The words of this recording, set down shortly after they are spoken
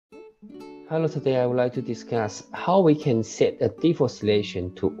Hello, today I would like to discuss how we can set a default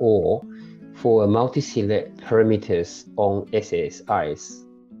selection to all for multi-select parameters on SSRS.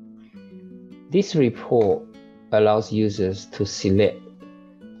 This report allows users to select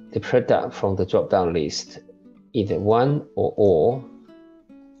the product from the drop-down list, either one or all.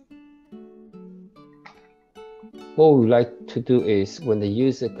 What we would like to do is when the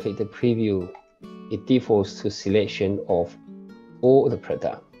user clicks the preview, it defaults to selection of all the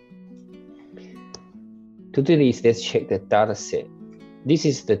product. To do this, let's check the dataset. This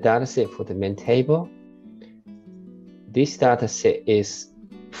is the dataset for the main table. This dataset is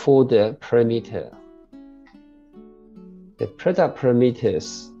for the parameter. The product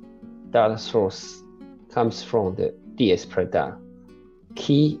parameters data source comes from the DS product,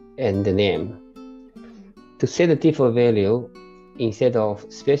 key and the name. To set the default value, instead of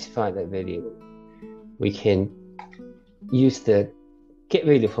specifying the value, we can use the get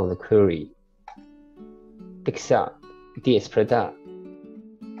value from the query, picks up DS product,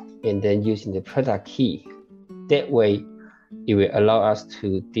 and then using the product key. That way, it will allow us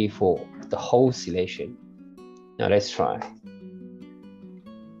to default the whole selection. Now let's try.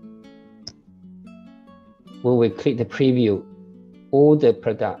 When we click the preview, all the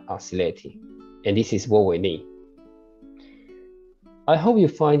products are selected, and this is what we need. I hope you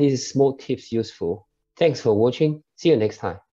find these small tips useful. Thanks for watching. See you next time.